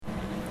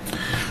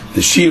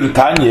The Shir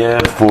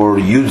Tanya for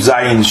Yud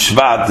Zayin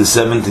Shvat, the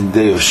 17th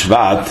day of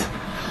Shvat,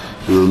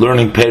 we're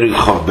learning Perek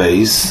Chav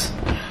Beis,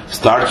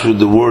 starts with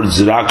the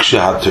words Rak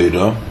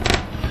HaTorah,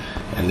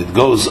 and it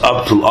goes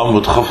up till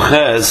Amud Chav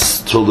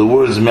Ches, till the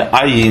words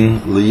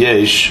Me'ayin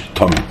L'yesh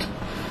Tamid.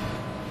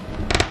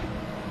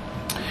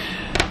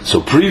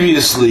 So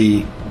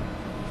previously,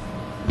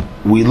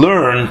 we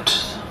learned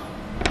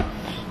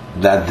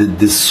that the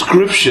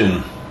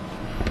description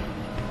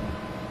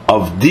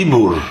of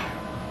Dibur,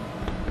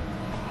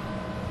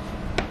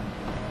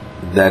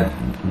 that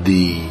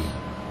the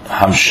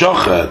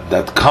Hamshocha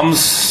that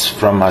comes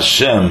from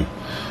Hashem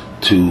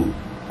to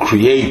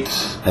create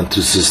and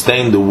to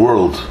sustain the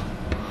world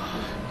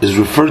is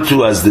referred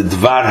to as the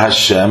Dvar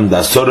Hashem,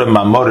 the Asore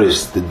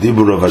Mamoris, the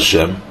Dibur of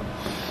Hashem,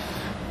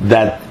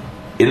 that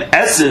in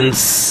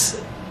essence,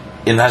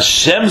 in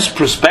Hashem's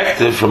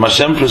perspective, from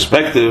Hashem's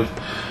perspective,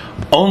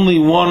 only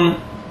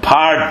one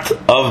part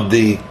of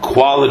the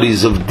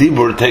qualities of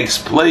Dibur takes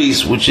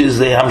place, which is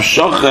the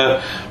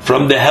Hamshocha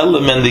from the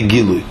Helam and the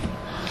Gilui.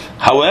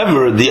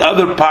 However, the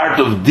other part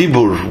of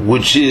Dibur,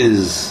 which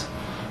is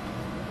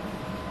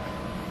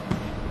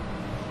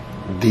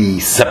the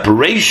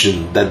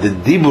separation, that the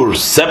Dibur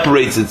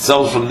separates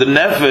itself from the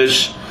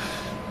Nefesh,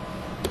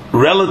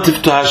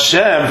 relative to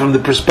Hashem, from the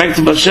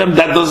perspective of Hashem,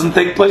 that doesn't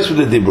take place with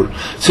the Dibur.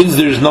 Since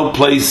there is no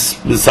place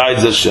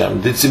besides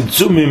Hashem, the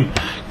Tzimtzumim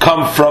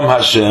come from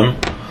Hashem,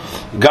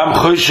 Gam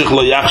Choshech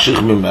Lo Yachshech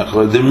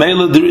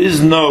Mimech. There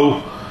is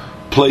no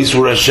place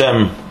where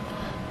Hashem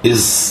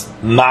is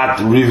not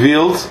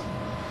revealed,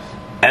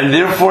 and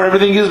therefore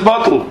everything is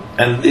bottled.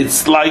 And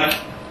it's like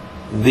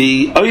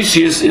the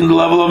Oisius in the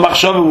level of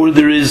Machshava, where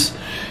there is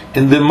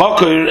in the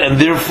Makir, and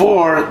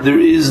therefore there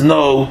is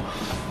no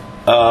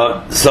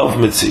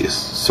self-mitzias.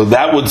 So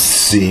that would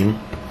seem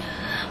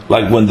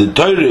like when the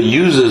Torah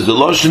uses the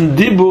Lashon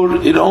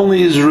Dibur, it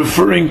only is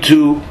referring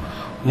to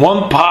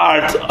one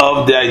part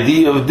of the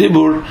idea of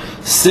Dibur,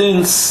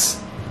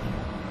 since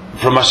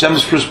from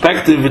Hashem's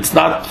perspective it's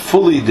not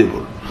fully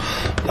Dibur.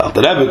 The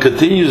Alter Rebbe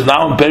continues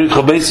now in Perek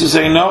Chav Beis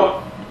saying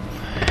no,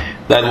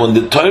 that when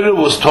the Torah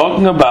was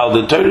talking about,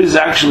 the Torah is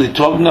actually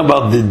talking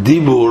about the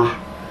Dibur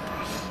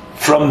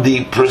from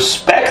the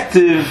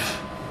perspective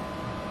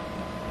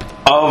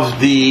of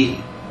the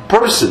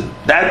person.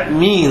 That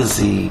means,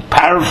 he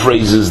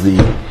paraphrases the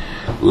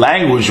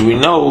language. We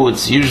know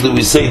it's usually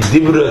we say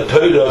Dibra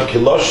Torah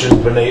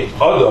Kiloshin B'nei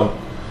Adam.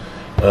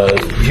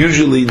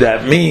 Usually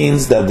that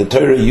means that the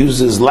Torah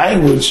uses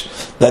language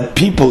that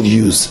people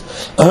use.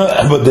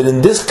 But then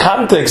in this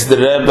context,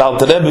 the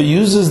Alter Rebbe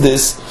uses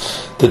this.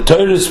 The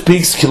Torah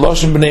speaks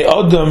Kiloshin B'nei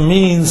Adam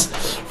means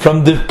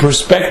from the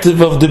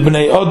perspective of the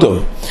B'nei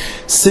Adam.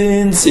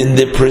 Since in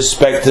the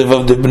perspective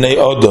of the B'nei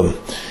Adam,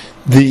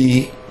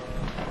 the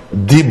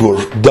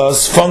Dibur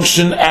does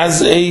function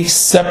as a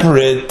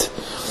separate,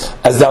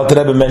 as the Alter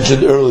Rebbe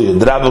mentioned earlier,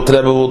 the Alter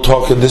Rebbe will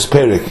talk in this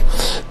Perek,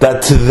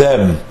 that to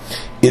them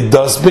it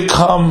does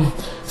become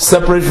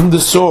separate from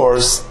the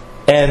source,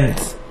 and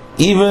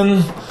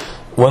even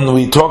when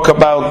we talk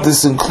about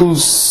this,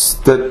 includes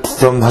that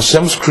from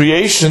Hashem's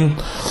creation,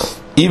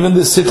 even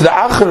the Sitra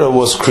Achra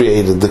was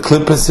created, the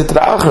Klippa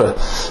Sitra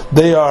Achra,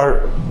 they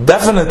are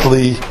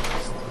definitely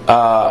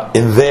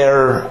in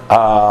their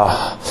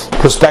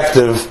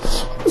perspective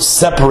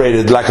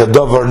separated like a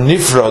Dovar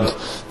Nifrod,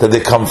 that they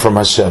come from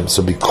Hashem.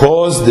 So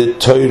because the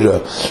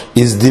Torah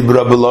is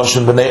Dibra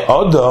B'Loshen B'nei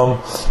Adam,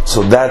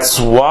 so that's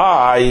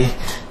why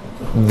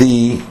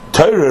the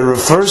Torah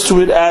refers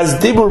to it as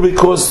Dibur,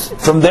 because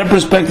from their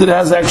perspective it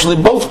has actually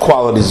both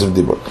qualities of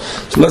Dibur.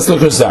 So let's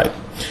look aside.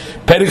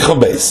 Perek Chav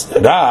Beis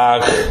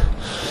Rak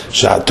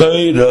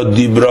HaTorah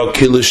Dibra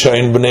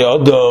Kilushayin B'nei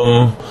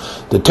Adam.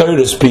 The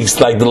Torah speaks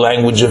like the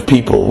language of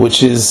people,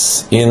 which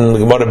is in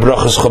Gemara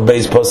Brachos Chav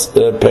Beis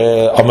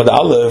Amud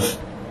Aleph.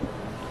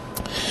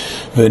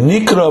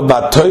 V'nikra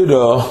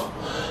b'Torah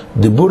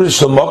Dibur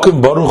shel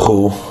Mokim Baruch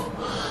Hu.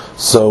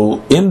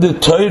 So in the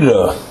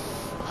Torah,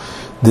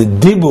 the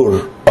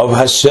Dibur of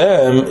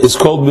Hashem is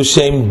called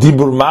b'Shem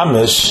Dibur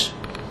Mamish.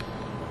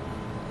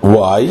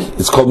 Why?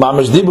 It's called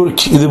Mamish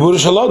Dibur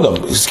shel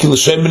Adam. It's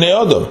Kilushayin B'nei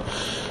Adam.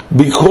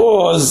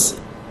 Because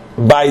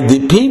by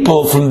the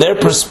people, from their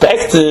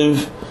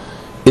perspective,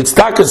 it's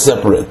taka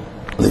separate.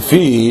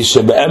 Because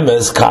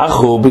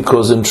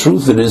in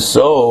truth it is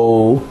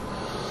so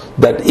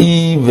that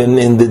even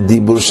in the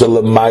Dibur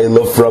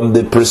Shalamayla, from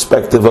the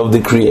perspective of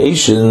the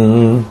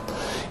creation,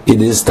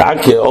 it is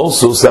taka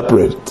also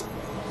separate.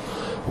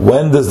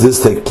 When does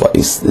this take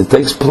place? It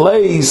takes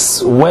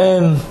place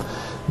when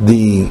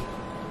the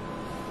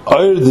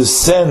oil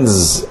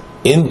descends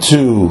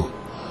into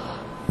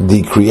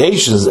the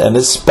creations, and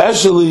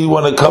especially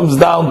when it comes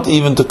down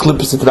even to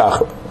Klippas Sitra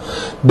Achra,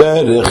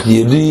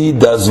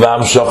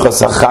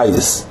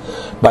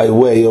 by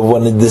way of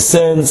when it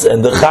descends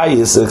and the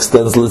Chayis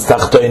extends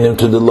L'Tachtoinim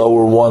to the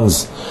lower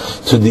ones,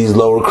 to these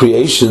lower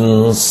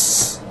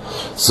creations.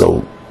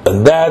 So,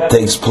 and that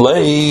takes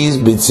place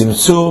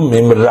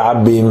B'Tzimtzumim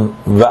Rabim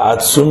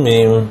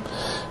V'Atzumim,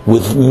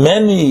 with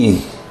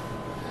many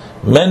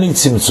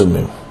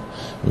tzimtzumim.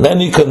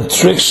 many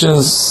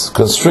constrictions,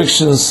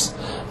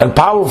 and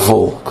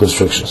powerful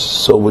constrictions.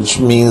 So, which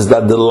means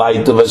that the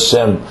light of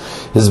Hashem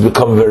has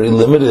become very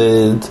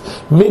limited.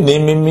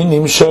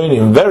 Minim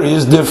shoinim,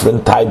 various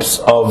different types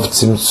of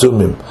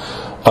tzimtzumim,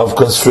 of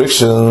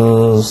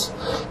constrictions.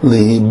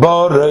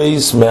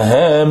 Liboreis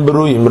mehem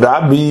bruim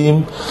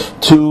rabim,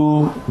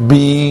 to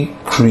be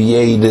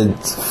created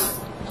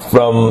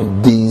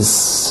from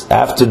these,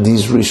 after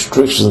these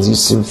restrictions, these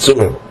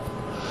tzimtzumim,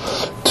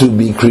 to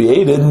be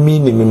created,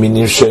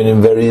 meaning shown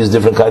in various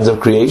different kinds of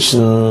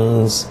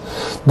creations,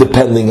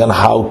 depending on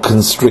how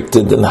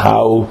constricted and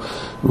how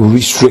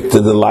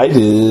restricted the light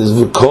is.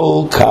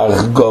 V'kol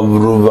kach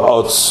gavru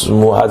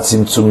v'otzmu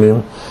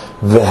hatzimtzumim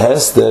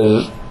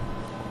v'hester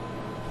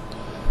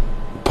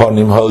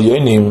ponim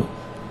halyonim,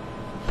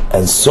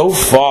 and so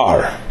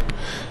far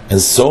and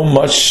so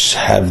much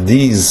have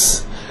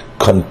these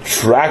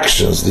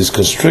contractions, these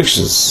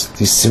constrictions,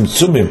 these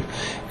tzimtzumim,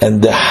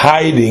 and the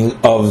hiding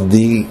of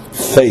the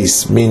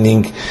face,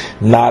 meaning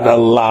not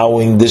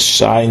allowing the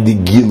shine, the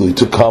gilui,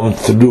 to come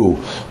through.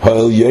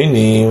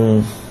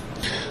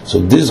 So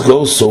this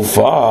goes so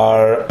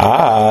far,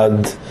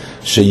 ad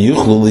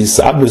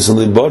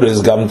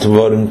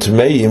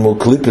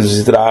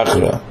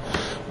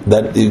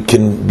that it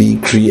can be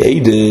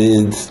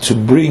created to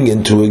bring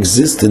into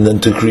existence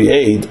and to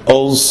create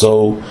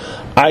also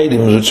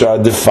items which are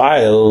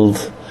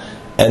defiled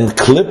and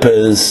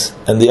clippers,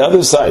 and the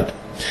other side.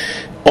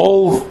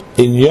 All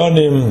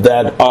inyonim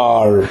that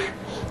are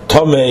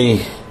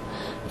tomei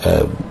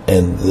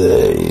and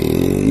the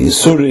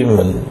yisurim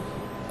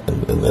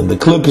and the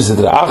klippos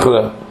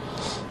etc.,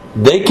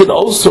 they can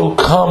also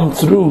come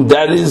through.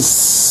 That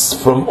is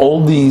from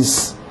all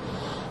these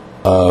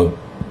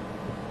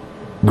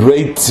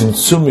great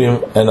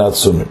tzimtzumim and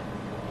atzumim.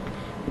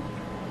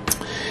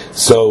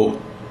 So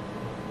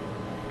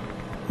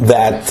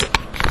that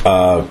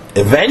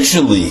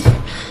eventually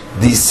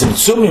these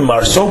tzimtzumim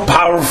are so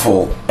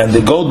powerful and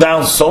they go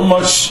down so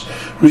much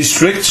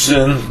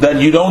restriction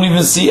that you don't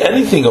even see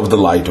anything of the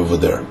light over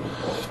there.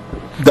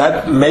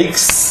 That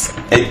makes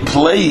a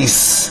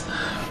place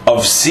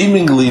of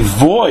seemingly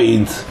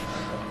void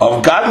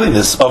of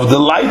godliness, of the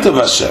light of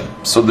Hashem.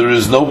 So there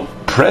is no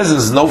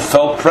presence, no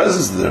felt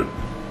presence there.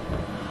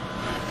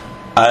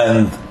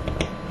 And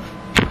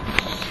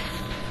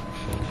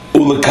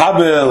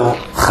ulekabel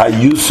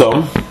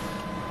chayusom.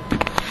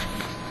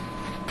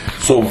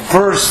 So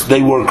first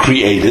they were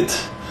created,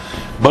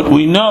 but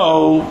we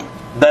know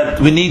that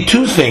we need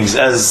two things,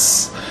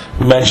 as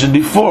we mentioned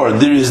before.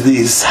 There is the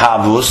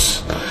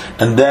ishavus,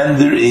 and then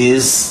there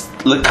is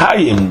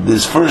lekayim.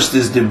 This first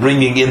is the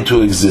bringing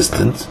into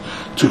existence,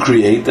 to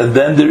create, and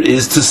then there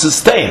is to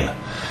sustain.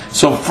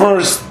 So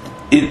first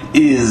it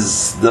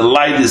is, the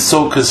light is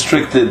so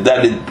constricted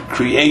that it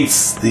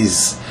creates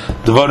these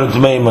devarim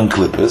tmeim and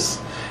klippos.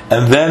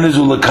 And then is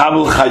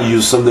ulekabel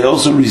chayusam. They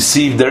also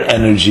receive their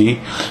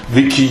energy,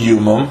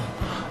 vikiyumam,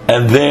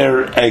 and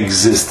their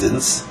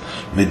existence.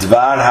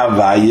 Midvar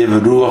havaye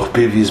v'ruach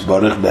piv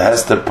yisbarach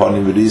behester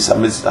ponim v'ris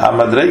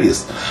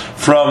hamadregis.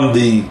 From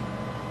the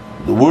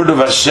word of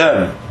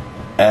Hashem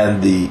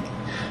and the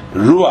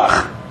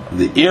ruach,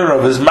 the ear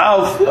of his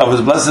mouth, of his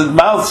blessed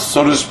mouth,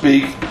 so to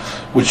speak,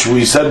 which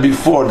we said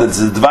before, that's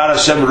the dvar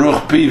Hashem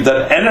ruach piv,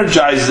 that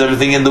energizes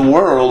everything in the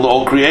world,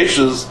 all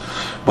creations.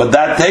 But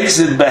that takes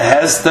it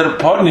behester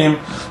ponim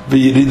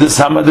v'yiridas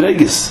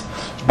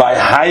hamadregis, by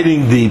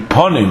hiding the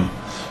ponim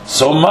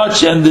so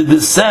much and the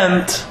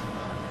descent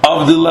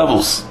of the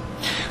levels.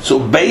 So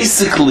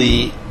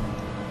basically,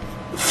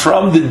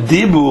 from the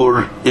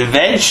dibur,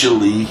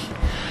 eventually,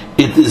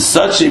 it is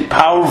such a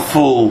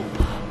powerful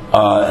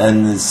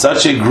and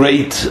such a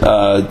great,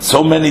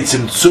 so many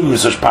tzimtzumim,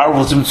 such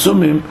powerful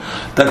tzimtzumim,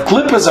 that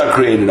klippos are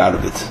created out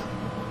of it.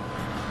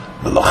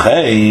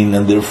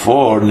 And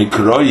therefore,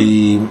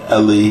 nikroim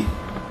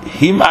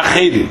elihim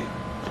acherim.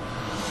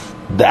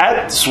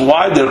 That's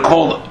why they're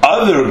called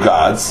other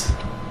gods.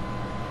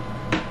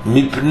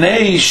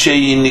 Mipnei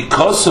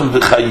sheyinikosum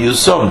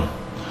v'chayusum,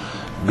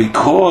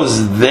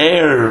 because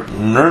their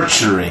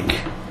nurturing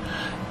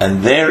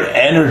and their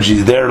energy,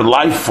 their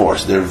life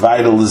force, their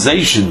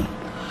vitalization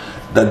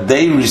that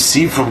they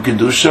receive from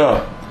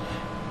kedusha,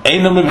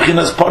 einam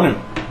b'chinas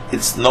ponim.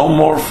 It's no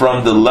more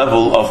from the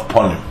level of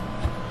ponim.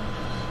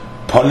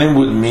 Ponim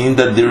would mean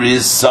that there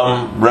is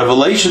some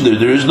revelation there.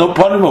 There is no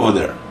ponim over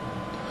there.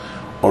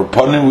 Or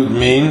ponim would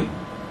mean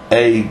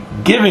a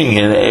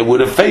giving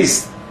with a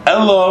face.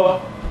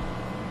 Elo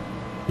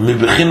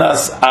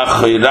mibechinas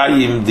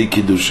achoirayim di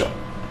kedusha.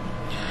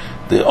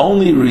 They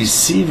only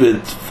receive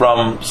it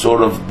from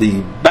sort of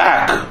the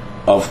back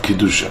of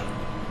kedusha.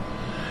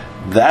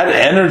 That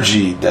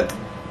energy that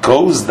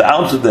goes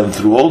down to them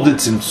through all the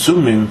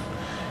tzimtzumim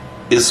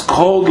is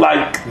called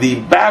like the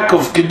back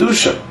of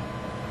kedusha.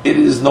 It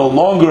is no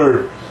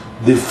longer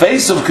the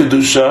face of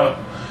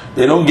kedusha.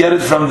 They don't get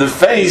it from the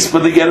face, but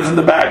they get it from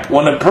the back.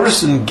 When a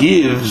person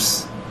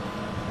gives,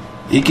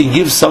 he can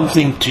give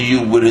something to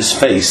you with his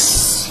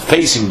face,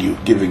 facing you,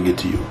 giving it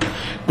to you.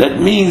 That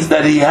means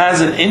that he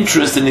has an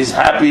interest and he's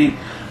happy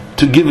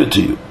to give it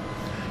to you.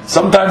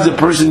 sometimes a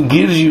person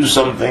gives you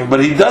something,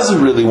 but he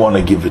doesn't really want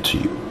to give it to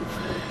you.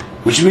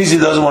 Which means he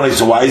doesn't want to,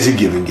 so why is he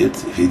giving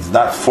it? If he's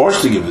not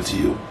forced to give it to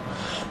you.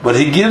 But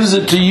he gives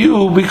it to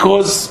you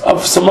because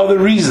of some other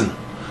reason.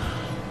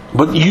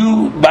 But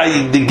you,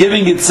 by the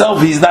giving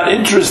itself, he's not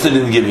interested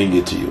in giving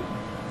it to you.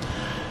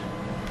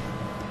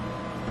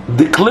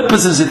 The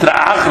klippas and sitra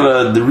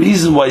achra, the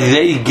reason why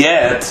they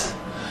get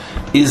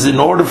is in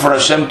order for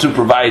Hashem to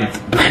provide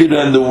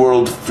bechira in the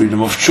world,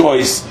 freedom of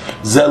choice,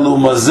 zelu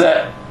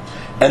mazeh,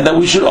 and that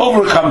we should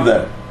overcome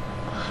them.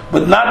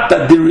 But not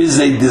that there is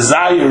a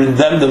desire in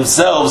them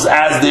themselves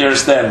as they are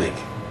standing.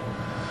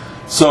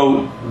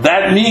 So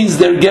that means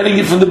they're getting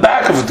it from the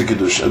back of the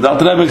kedusha. The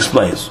Alter Rebbe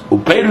explains.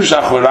 Upeirush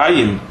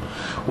achorayim.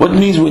 What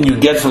means when you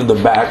get from the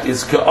back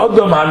is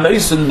ke'adam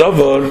ha'neisen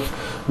davar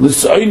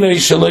l'soynei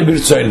shalei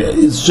b'rtsoynei.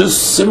 It's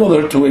just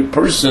similar to a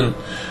person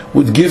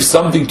would give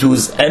something to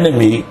his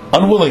enemy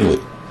unwillingly,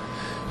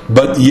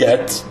 but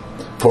yet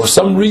for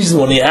some reason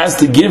when he has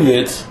to give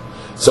it,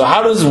 so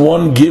how does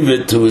one give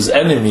it to his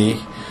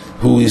enemy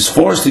who is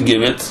forced to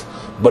give it,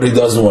 but he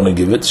doesn't want to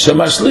give it?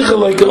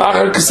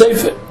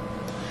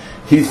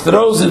 He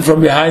throws it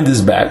from behind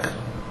his back.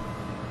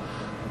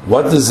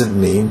 What does it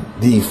mean?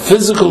 The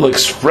physical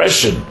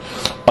expression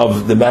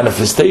of the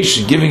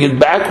manifestation, giving it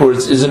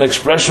backwards, is an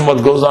expression of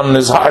what goes on in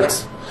his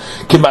heart.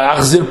 He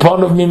doesn't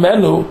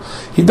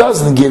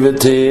give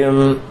it to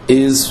him.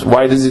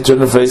 Why does he turn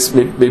the face?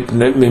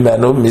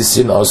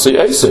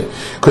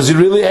 Because he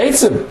really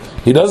hates him.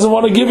 He doesn't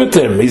want to give it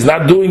to him. He's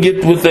not doing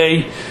it with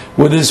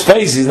his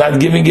face. He's not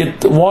giving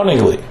it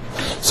warningly.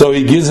 So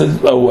he gives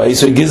it away.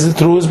 So he gives it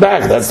through his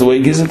back. That's the way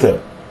he gives it to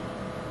him.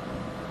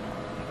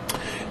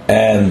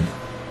 And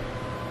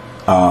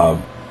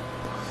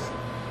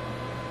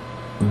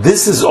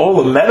this is all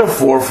a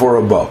metaphor for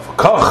above.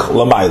 Kach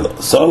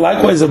lamayla. So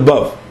likewise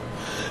above.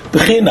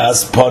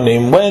 B'chinas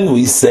ponim, when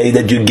we say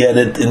that you get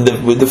it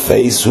with the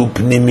face, hu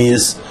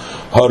pnimis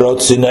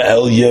harotzina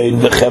elyon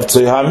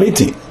v'cheftzoi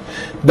hamiti.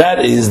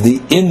 That is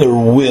the inner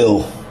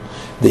will.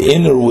 The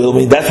inner will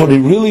means that's what he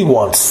really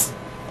wants.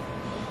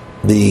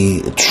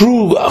 The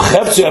true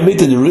cheftzoi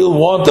hamiti, the real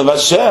want of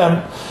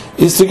Hashem,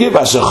 is to give.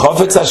 Asher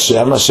chofetz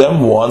Hashem. Hashem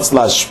wants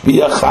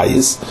lashpia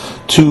chayis,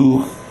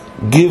 to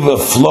give a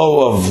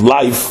flow of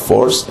life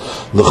force,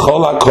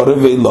 l'chol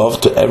ha'korevei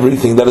love, to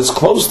everything that is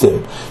close to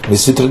him.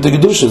 Misitra de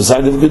kedusha,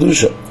 inside of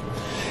kedusha.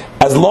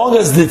 As long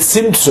as the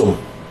tzimtzum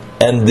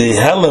and the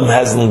helim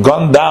hasn't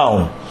gone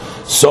down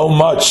so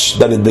much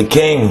that it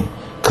became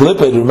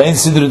klipa, it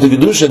remains sidra de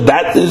kedusha,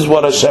 that is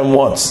what Hashem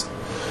wants.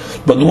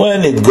 But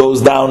when it goes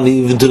down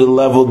even to the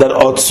level that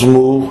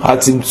otzmu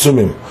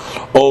hatzimtzumim,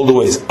 all the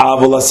ways,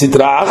 avola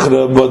sitra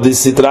achra, but the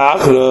sitra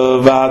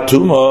achra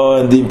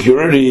v'hatuma, and the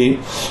impurity,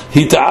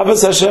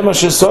 hita'avas Hashem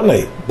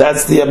ashesonei.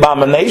 That's the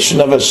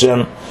abomination of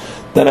Hashem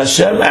that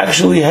Hashem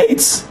actually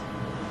hates,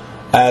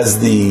 as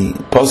the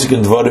posuk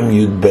in Dvarim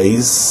Yud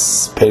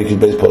Beis, Perek Yud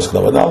Beis posuk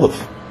Namad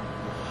Aleph.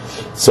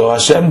 So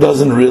Hashem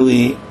doesn't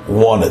really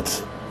want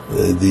it.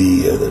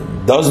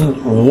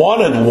 Doesn't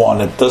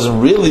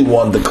really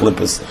want the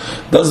klippas,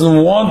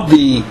 doesn't want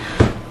the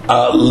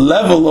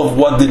level of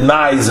what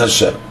denies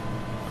Hashem.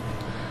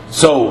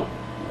 So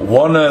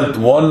one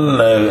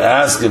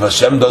asks, if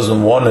Hashem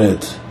doesn't want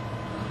it,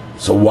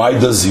 so why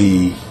does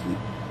he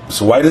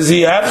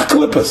have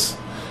klippas?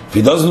 If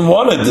he doesn't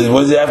want it, then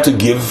what does he have to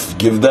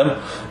give them,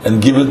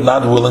 and give it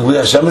not willingly?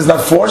 Hashem is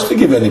not forced to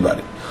give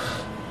anybody.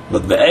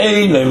 But he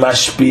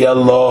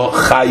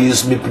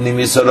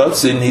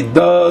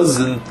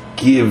doesn't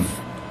give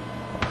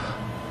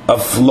a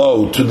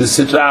flow to the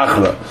sitra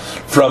achra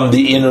from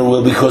the inner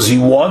will, because he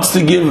wants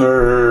to give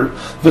her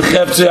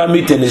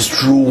and his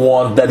true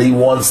want, that he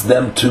wants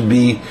them to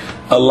be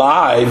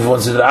alive.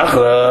 Once sitra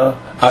achra,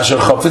 asher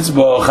chafetz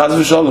bo, chaz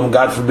v'sholom,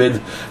 God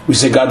forbid we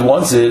say God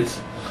wants it.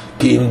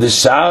 But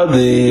it's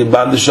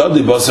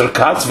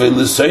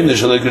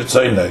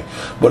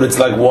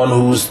like one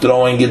who's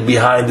throwing it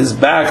behind his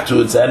back to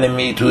his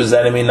enemy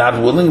not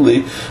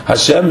willingly.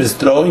 Hashem is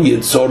throwing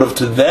it sort of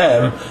to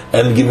them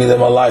and giving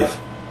them a life.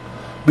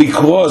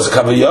 Because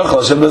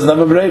Hashem doesn't have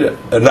a breda.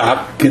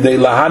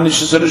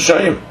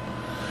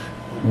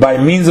 By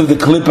means of the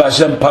klippa,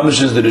 Hashem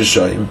punishes the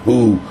Rishoyim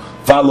who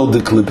followed the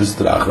klippas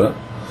trachra.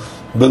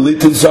 And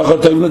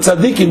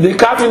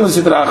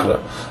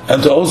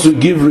to also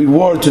give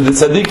reward to the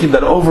tzaddikim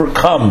that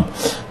overcome,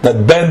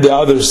 that bend the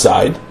other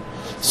side,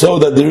 so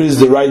that there is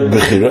the right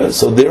bechira.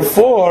 So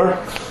therefore,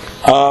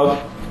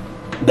 the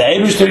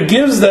Eibishter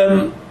gives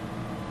them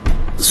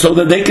so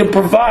that they can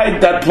provide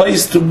that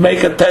place to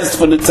make a test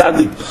for the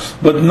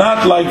tzaddik, but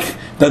not like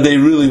that they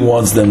really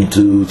wants them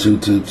to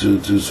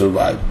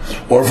survive,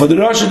 or for the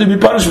Rasha to be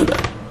punished for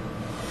that.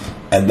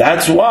 And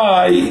that's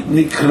why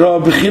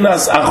Nikra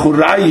B'chinas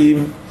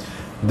Achurayim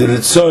the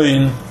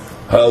Ritzoin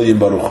Ha'elyin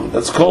Baruch Hu.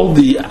 That's called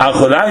the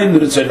Achurayim the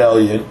Ritzoin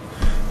Ha'elyin,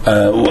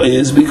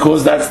 is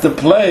because that's the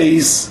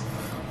place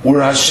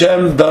where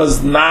Hashem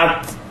does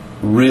not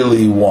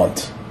really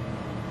want.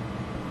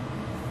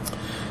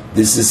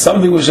 This is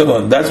something which Hashem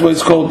wants. That's why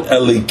it's called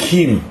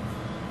Elikim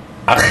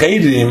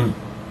Acherim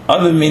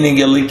other meaning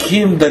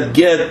elikim that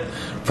get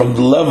from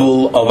the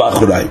level of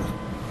Achorayim.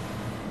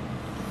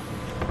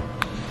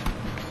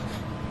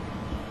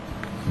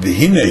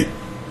 V'hinei,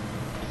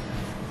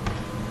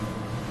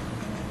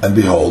 and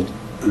behold,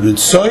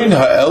 Ritzoin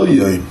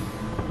ha'elyoin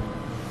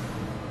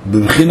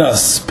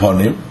b'bchinas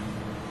ponim,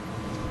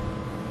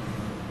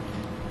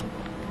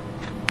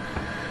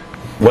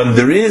 when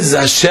there is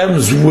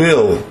Hashem's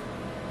will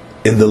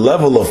in the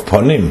level of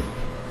ponim,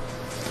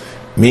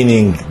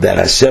 meaning that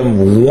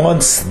Hashem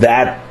wants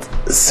that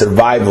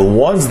survival,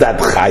 wants that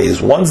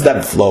chayis, wants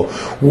that flow,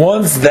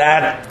 wants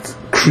that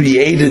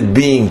created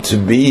being to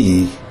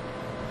be,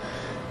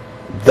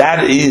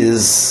 that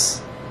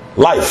is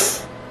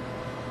life.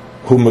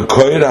 Hu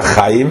mekoyer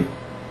hachayim,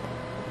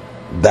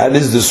 that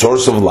is the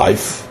source of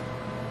life.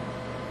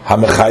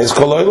 Ha-mechayis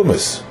kol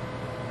ha'olamis,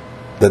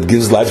 that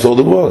gives life to all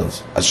the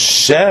worlds.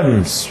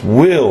 Hashem's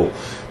will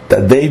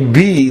that they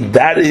be,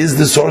 that is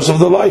the source of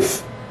the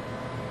life.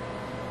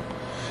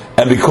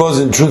 And because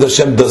in truth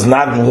Hashem does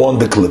not want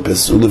the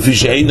klippus,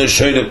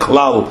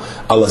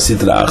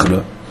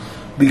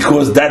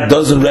 because that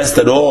doesn't rest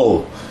at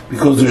all,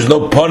 because there's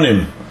no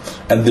ponim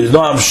and there's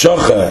no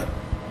amshocha,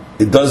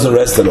 it doesn't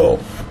rest at all.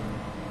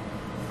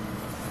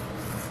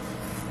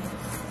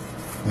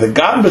 The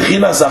gam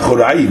bechinas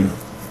achorayim,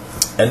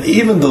 and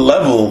even the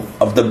level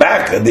of the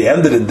back at the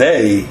end of the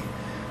day,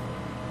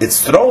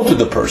 it's thrown to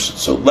the person.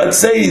 So let's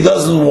say he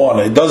doesn't want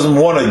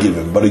to give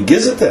him, but he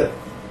gives it to him.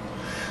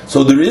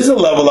 So there is a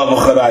level of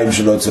Achorayim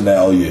Shalotzen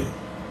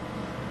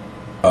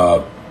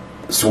Elyon.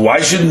 So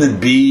why shouldn't it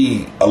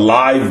be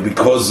alive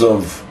because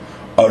of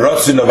a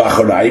Rotzin of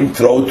Achorayim,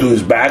 throw to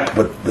his back,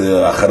 but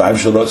the Achorayim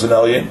Shalotzen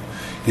Elyon?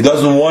 He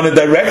doesn't want it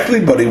directly,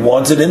 but he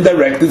wants it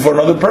indirectly for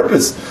another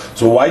purpose.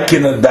 So why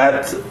cannot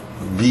that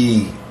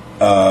be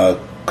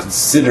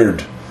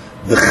considered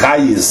the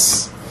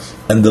Chayis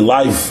and the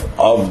life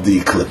of the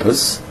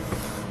Klippas?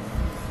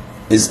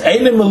 Is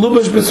Einem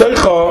Melubash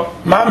B'Soicha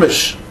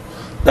Mamish,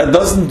 that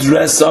doesn't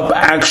dress up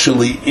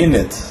actually in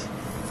it,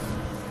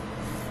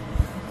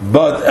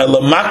 but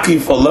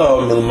Elamakif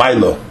Allah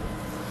Milmailo,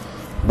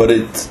 but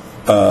it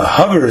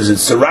hovers, it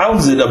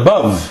surrounds it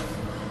above.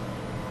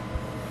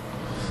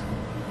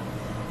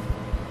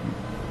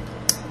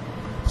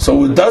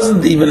 So it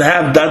doesn't even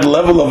have that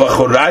level of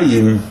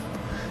Achorayim,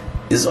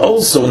 is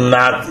also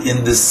not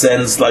in the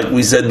sense, like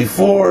we said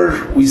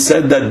before, we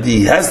said that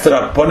the Hester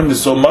Aponim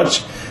is so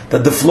much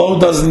that the flow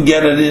doesn't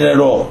get it in at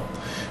all.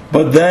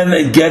 But then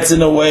it gets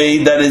in a way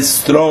that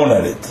is thrown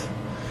at it.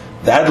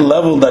 That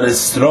level that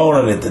is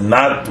thrown at it and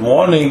not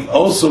wanting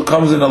also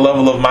comes in a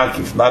level of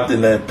makif, not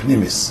in a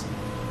pnimis.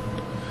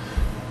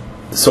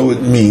 So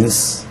it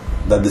means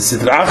that the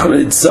Sitra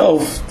Achra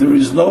itself, there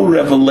is no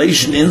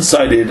revelation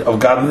inside it of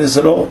godliness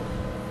at all.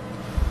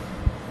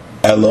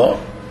 Elo,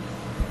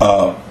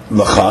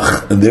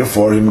 lachach, and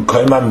therefore,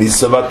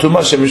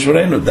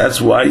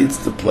 that's why it's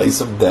the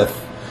place of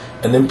death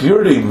and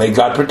impurity. May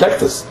God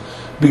protect us.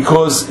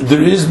 Because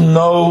there is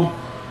no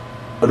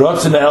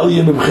Ratzon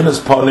Elyon b'chinas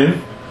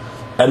ponim,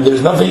 and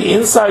there's nothing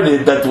inside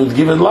it that would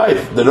give it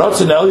life. The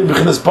Ratzon Elyon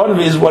b'chinas ponim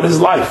is what is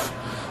life.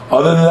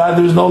 Other than that,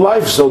 there is no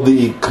life. So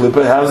the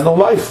klippa has no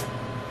life,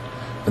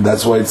 and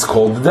that's why it's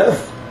called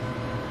death.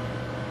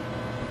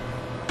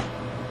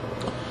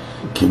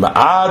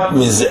 Kima'at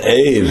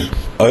mizeir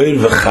oir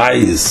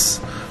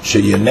v'chayis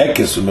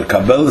sheyenekes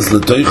u'mekabeles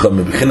l'toicha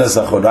meb'chinas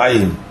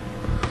achorayim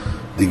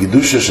the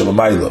gedusha shel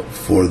Maylo,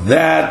 for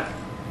that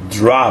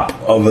drop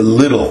of a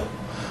little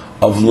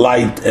of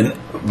light and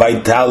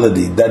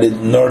vitality that it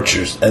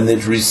nurtures and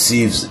it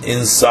receives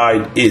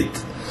inside it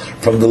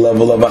from the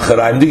level of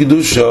Achorayim the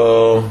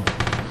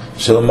Kedusha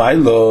Shel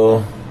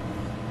Maylo,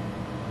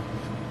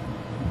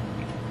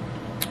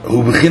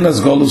 Hu B'chinas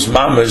Golus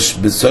Mamash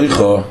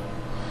B'Soicha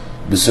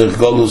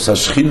Golus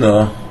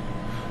Hashchina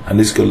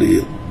Anis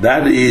Kolil,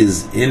 that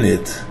is in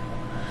it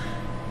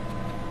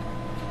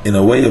in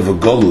a way of a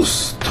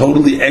Golus,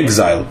 totally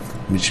exiled,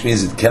 which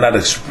means it cannot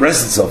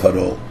express itself at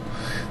all.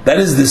 That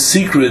is the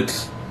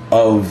secret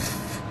of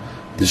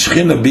the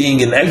Shekhinah being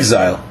in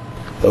exile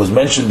that was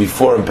mentioned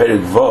before in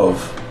Perek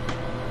Vov,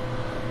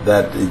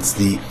 that it's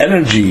the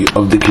energy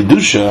of the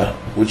Kedusha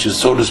which is,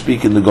 so to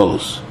speak, in the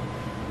Golus.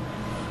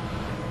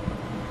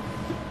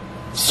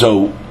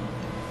 So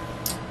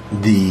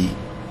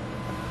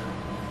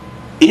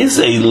is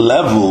a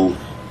level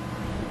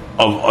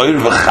of Oir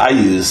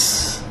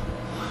V'Chayis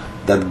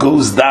that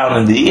goes down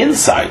in the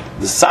inside.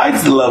 The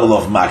side's the level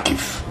of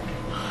Makif,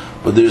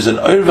 but there's an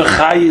Oir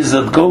V'Chayis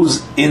that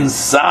goes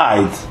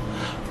inside.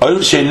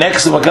 Oir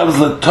She'next Makav's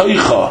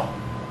L'Toicha.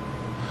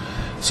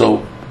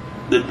 So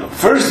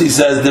first he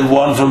says the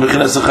one from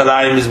B'chinas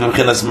Achorayim is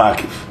B'chinas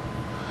Makif,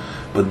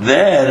 but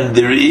then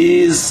there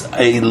is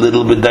a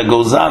little bit that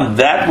goes on.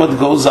 That what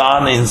goes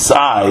on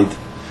inside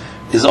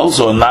is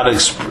also not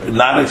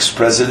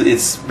expressed.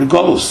 It's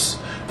Begolus.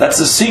 That's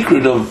the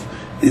secret of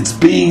it's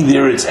being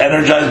there. It's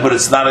energized, but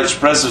it's not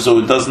expressive, so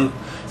it doesn't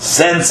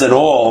sense at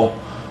all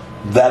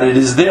that it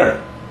is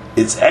there.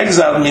 It's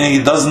exiled, meaning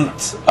it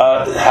doesn't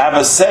have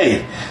a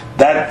say.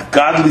 that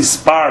godly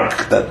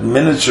spark, that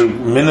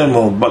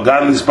minimal but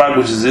godly spark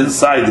which is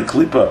inside the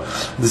klipa,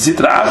 the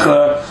Sitra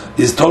Achra,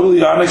 is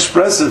totally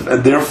unexpressive,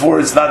 and therefore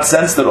it's not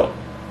sensed at all.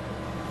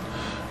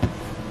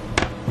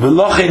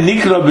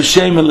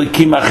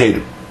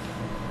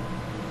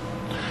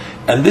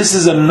 And this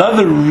is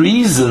another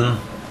reason,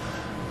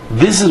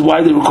 this is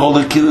why they were called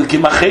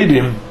Elikim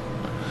Acherim,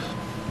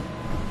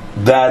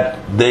 that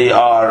they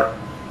are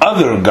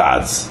other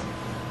gods,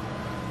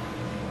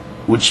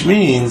 which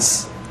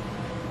means,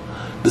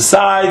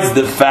 besides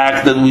the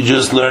fact that we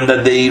just learned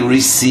that they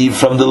receive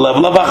from the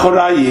level of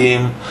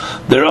Achorayim,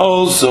 they're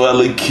also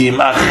Elikim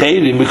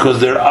Acherim because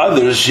they're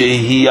others.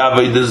 Shehi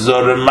Avodah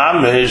Zorah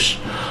Mamish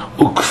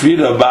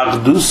Ukfira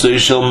B'Achdusay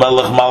Shel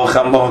Melech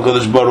Malcham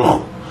HaKadosh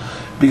Baruch Hu,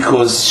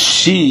 because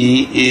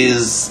she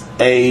is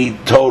a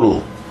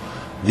total.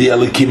 The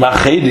Elikim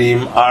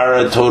Acherim are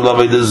a total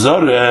Avodah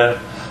Zorah,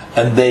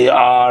 and they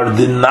are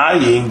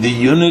denying the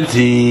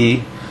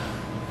unity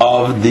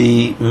of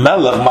the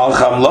Melech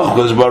Malcham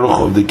HaKadosh Baruch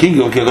Hu, the King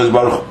of HaKadosh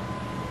Baruch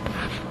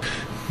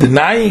Hu.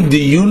 Denying the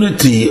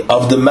unity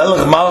of the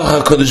Melech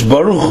Malcham HaKadosh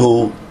Baruch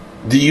Hu,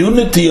 the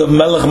unity of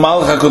Melech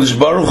Malcham HaKadosh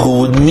Baruch Hu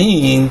would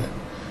mean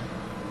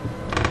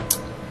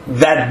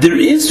that there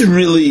is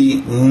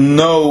really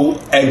no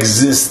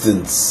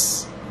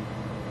existence.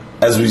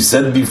 As we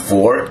said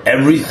before,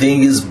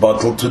 everything is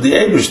bottled to the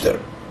Eibishter.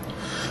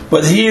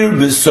 But here,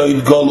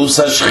 B'soid Golus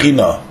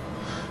HaShechina,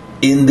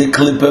 in the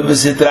Klipa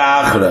B'Sitra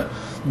Achra,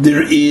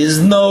 there is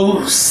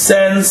no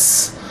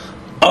sense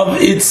of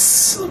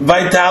its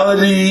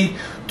vitality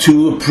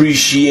to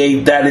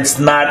appreciate that it's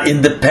not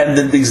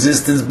independent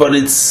existence, but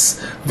it's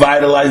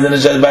vitalized in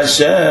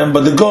Hashem.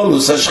 But the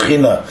Golus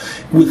HaShechina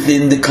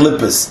within the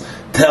Klippas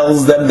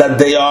tells them that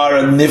they are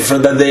a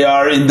nifra, that they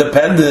are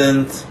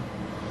independent.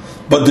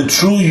 But the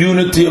true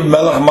unity of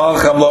Melech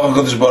Malcham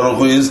HaKadosh Baruch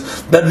Hu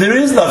is that there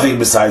is nothing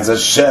besides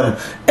Hashem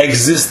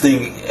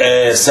existing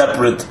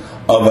separate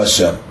of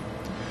Hashem.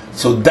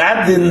 So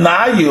that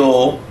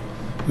denial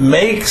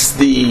makes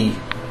the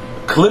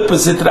Klippa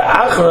Sitra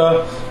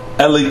Achra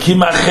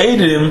Elikim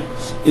Acherim,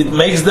 it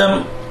makes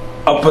them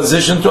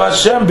opposition to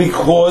Hashem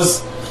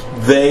because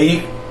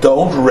they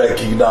don't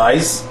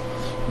recognize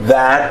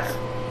that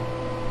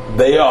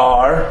they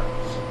are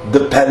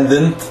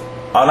dependent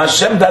on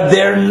Hashem, that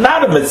they're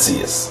not a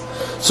Metzias.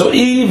 So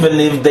even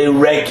if they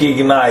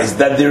recognize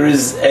that there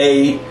is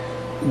a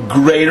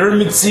greater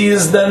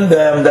Metzias than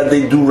them, that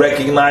they do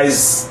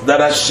recognize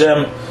that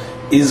Hashem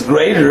is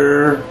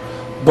greater,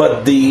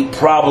 but the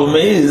problem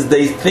is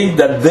they think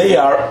that they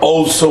are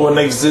also an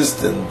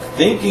existent.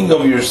 Thinking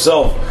of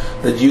yourself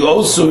that you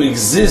also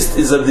exist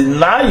is a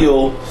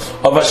denial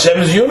of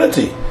Hashem's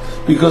unity.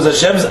 Because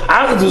Hashem's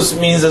Achdus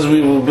means, as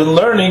we've been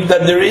learning,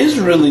 that there is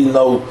really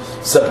no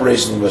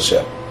separation of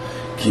Hashem.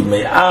 Ki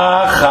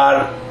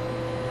me'achar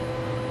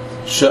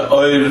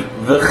she'oir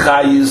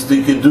v'chayis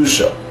di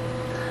kedusha.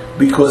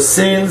 Because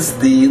since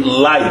the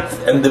light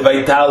and the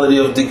vitality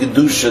of the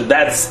kedusha,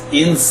 that's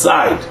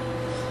inside,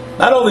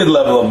 not only the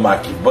level of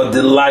Maki, but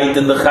the light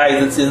and the chayis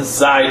that's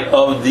inside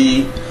of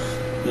the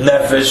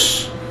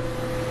nefesh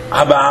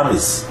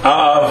habahamis,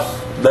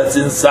 that's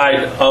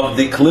inside of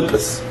the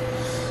klippas,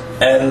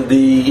 and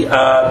the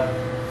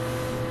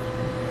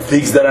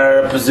things that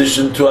are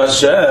opposition to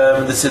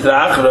Hashem, the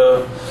Sitra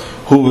Achra,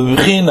 who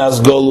b'chinas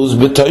golus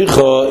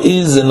b'toicha,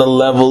 is in a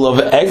level of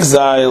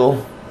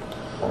exile.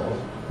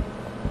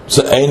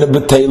 So eina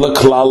b'teila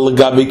klal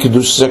l'gabi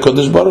kedushas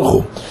HaKadosh Baruch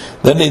Hu.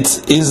 Then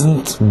it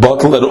isn't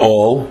bottled at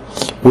all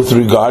with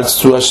regards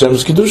to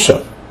Hashem's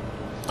kedusha.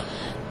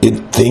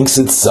 It thinks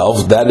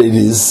itself that it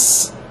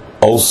is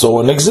also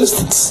an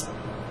existence.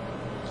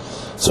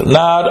 So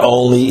not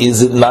only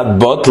is it not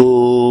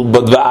bottled,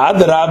 but on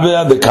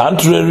the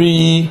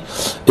contrary,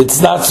 it's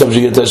not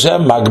subject to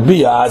Hashem.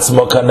 Magbiya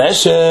atzmo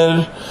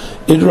kanesher,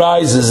 it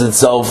rises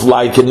itself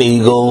like an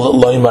eagle.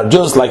 Loimar,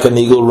 just like an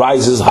eagle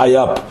rises high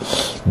up.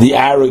 The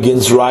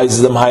arrogance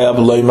rises them high up.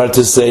 Loimar,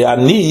 to say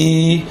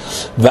ani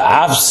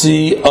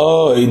va'afsi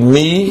oid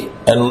me,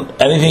 and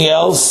anything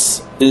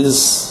else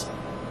is.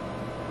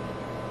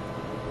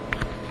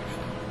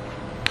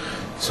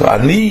 So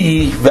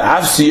ani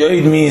va'afsi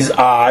oid means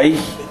I,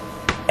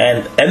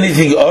 and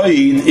anything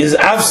oid is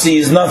afsi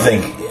is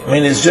nothing. I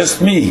mean, it's just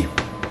me.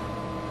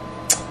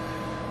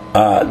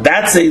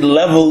 That's a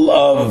level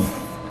of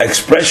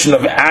expression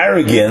of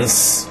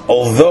arrogance.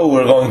 Although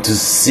we're going to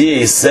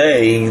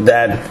say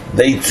that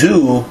they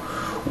too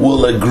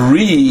will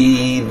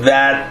agree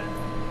that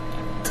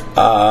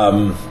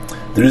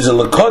there is a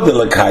lakod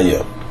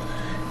lakaya.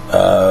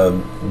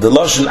 The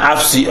lashon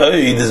afsi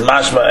oid is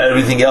mashma.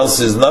 Everything else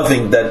is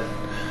nothing. That.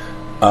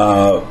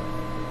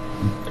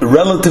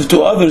 Relative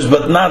to others,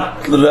 but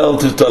not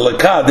relative to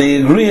alakah. They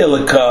agree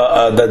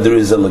alakah that there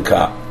is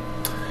alakah,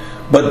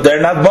 but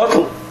they're not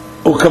bottled.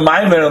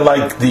 Ukamaimer,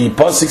 like the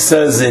pasuk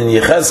says in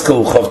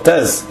Yechezkel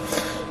Chavtes,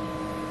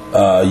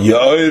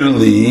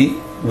 Yoirli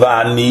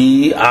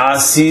vani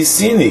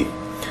asisini,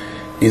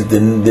 is the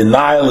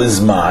Nile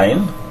is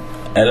mine,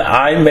 and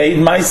I made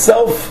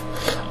myself.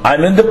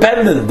 I'm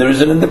independent. There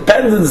is an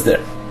independence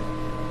there.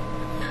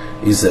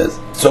 he says.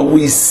 So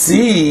we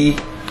see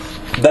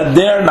that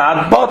they're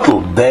not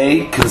bottled.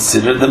 They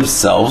consider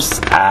themselves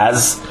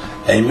as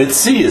a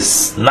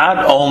mitzias.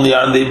 Not only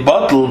are they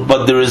bottled,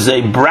 but there is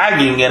a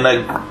bragging and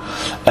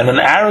an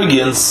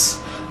arrogance,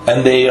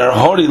 and they are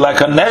haughty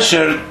like a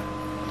nesher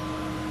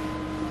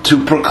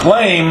to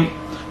proclaim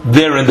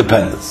their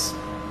independence.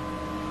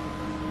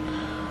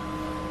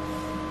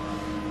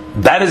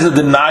 That is a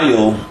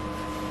denial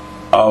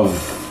of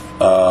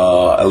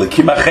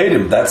Elikim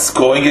Achedim. That's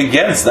going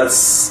against.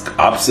 That's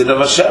opposite of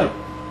Hashem.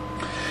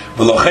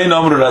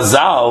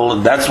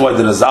 That's why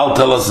the Razal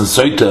tell us in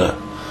Soita,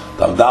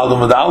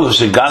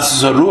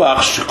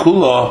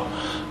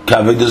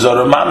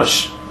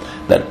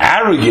 that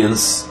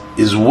arrogance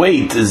is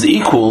weight is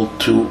equal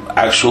to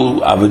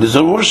actual Avodah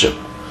Zarah worship.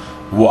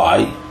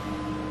 Why?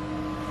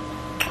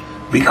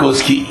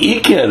 Because because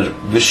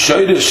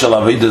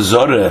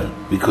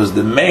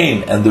the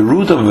main and the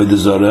root of Avodah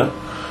Zarah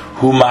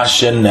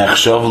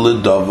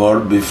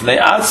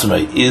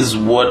is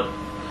what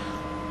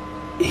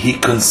he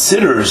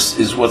considers,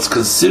 is what's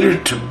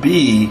considered to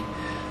be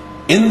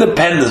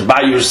independence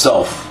by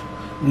yourself,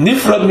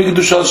 nifrad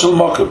mikdushal shel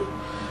makom,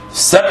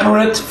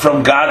 separate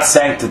from God's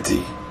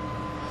sanctity.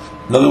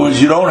 In other words,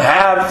 you don't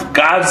have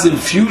God's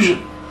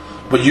infusion,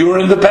 but you're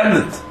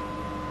independent.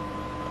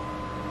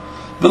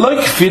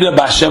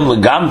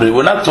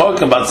 We're not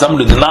talking about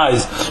somebody who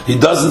denies. He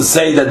doesn't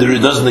say that there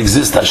doesn't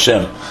exist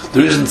Hashem.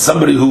 There isn't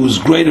somebody who's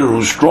greater,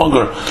 who's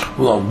stronger.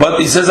 But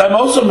he says, I'm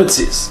also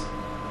Metzias.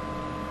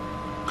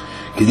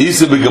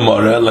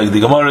 Like the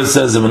Gemara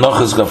says in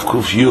Menachos Kaf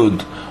Kuf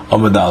Yud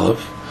Amud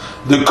Aleph,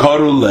 the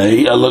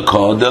Korulei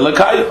Elokah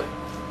Delakaya.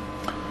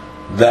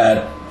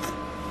 That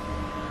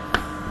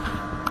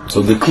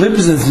so the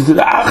clips into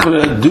the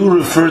Achra do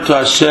refer to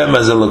Hashem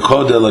as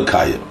Elokah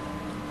Delakaya.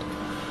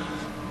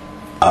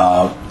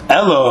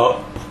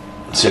 Elo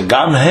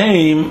Shagam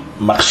Heim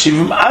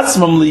Machshivim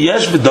Atzmam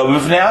Liyesh V'Dov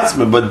B'Fnei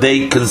Atzmam, but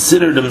they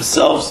consider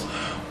themselves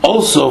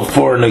also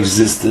for an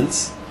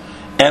existence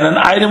and an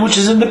item which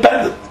is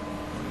independent.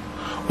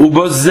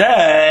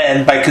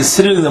 And by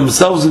considering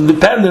themselves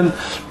independent,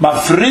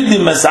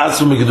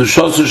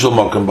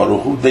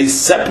 they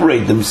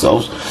separate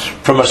themselves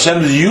from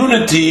Hashem's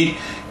unity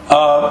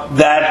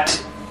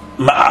that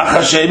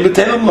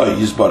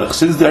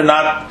since they're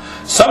not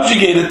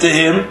subjugated to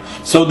Him,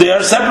 so they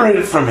are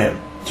separated from Him.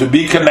 To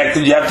be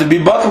connected, you have to be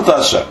bottled to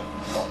Hashem.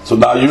 So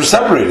now you're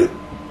separated.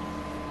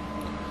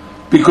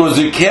 Because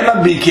there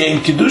cannot be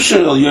Kein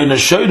Kedusha El Yoina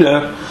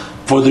Shoida,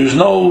 for there's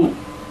no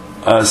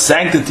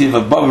sanctity of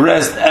above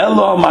rest,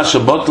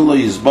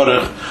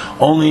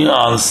 only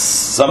on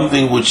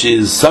something which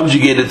is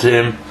subjugated to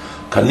him,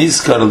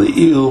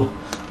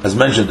 as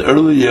mentioned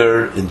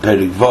earlier in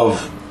Perik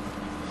Vav,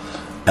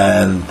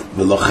 and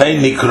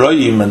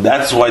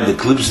that's why the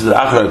clips of the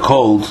Achra are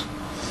called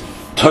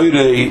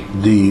Toirei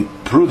the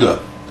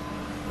Pruda,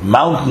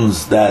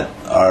 mountains that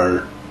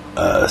are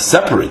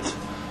separate,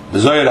 the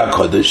Zohar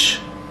HaKodesh,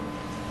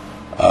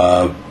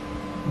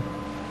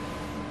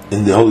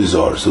 in the Holy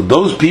Zohar. So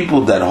those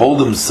people that hold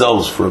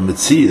themselves for a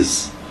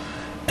Metzias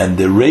and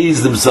they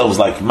raise themselves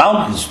like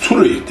mountains,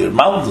 Turi, they're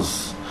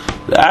mountains,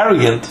 they're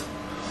arrogant,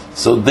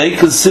 so they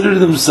consider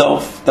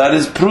themselves, that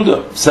is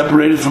Pruda,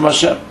 separated from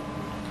Hashem.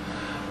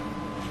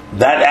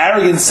 That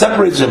arrogance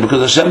separates them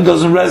because Hashem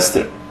doesn't rest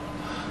there.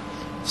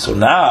 So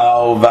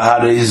now,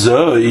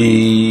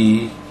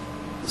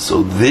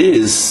 so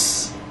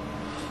this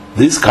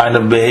kind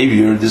of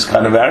behavior, this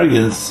kind of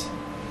arrogance,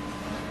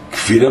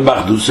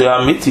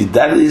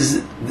 that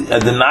is a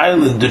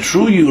denial in the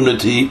true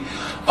unity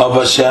of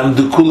Hashem,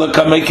 the kula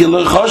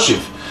kamekil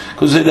choshiv.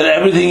 Because that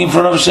everything in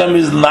front of Hashem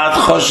is not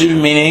choshiv,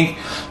 meaning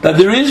that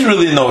there is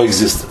really no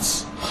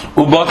existence.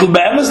 And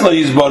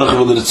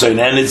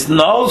it's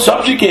no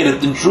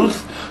subjugated in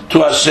truth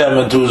to Hashem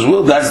and to His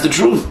will. That's the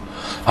truth.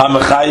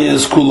 Hamachaya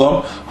is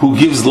kulam, who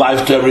gives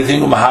life to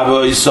everything, and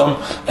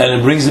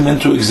it brings him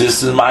into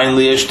existence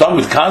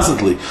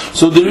constantly.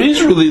 So there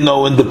is really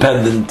no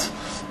independent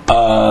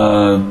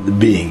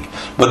being,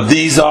 but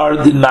these are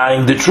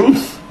denying the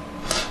truth.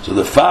 So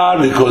the far,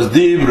 because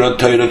Dibra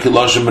Torah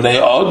Kiloshem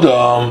B'nei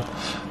Adam,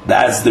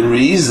 that's the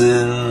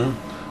reason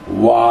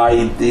why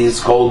it is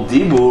called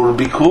Dibur,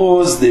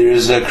 because there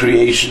is a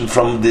creation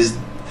from this,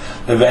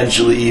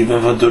 eventually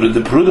even from Torah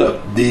the Pruda,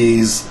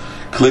 these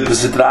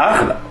Klippas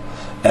Sitra,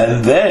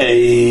 and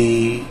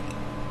they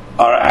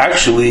are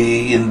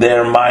actually in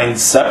their mind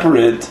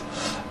separate,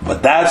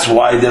 but that's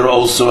why they're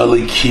also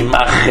Elikim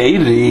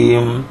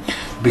Acherim,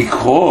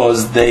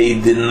 because they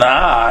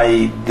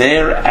deny,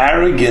 their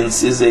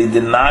arrogance is a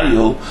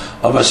denial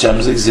of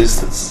Hashem's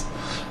existence.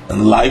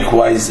 And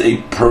likewise,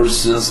 a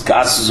person's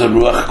Gasus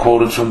HaRuach,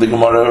 quoted from the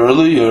Gemara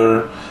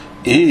earlier,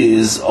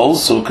 is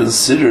also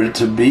considered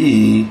to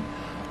be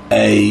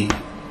a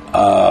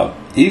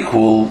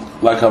equal,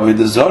 like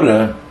Avodah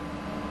Zarah,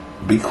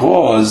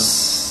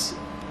 because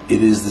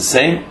it is the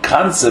same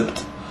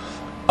concept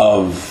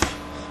of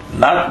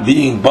not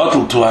being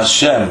bottled to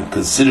Hashem,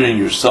 considering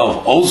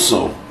yourself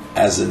also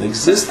as an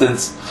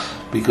existence,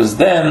 because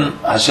then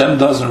Hashem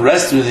doesn't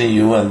rest within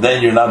you, and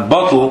then you're not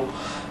bottle,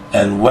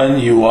 and when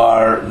you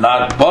are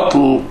not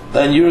bottle,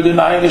 then you're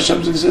denying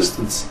Hashem's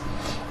existence.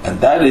 And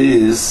that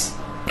is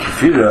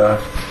kefira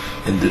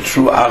in the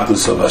true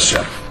Avdus of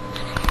Hashem.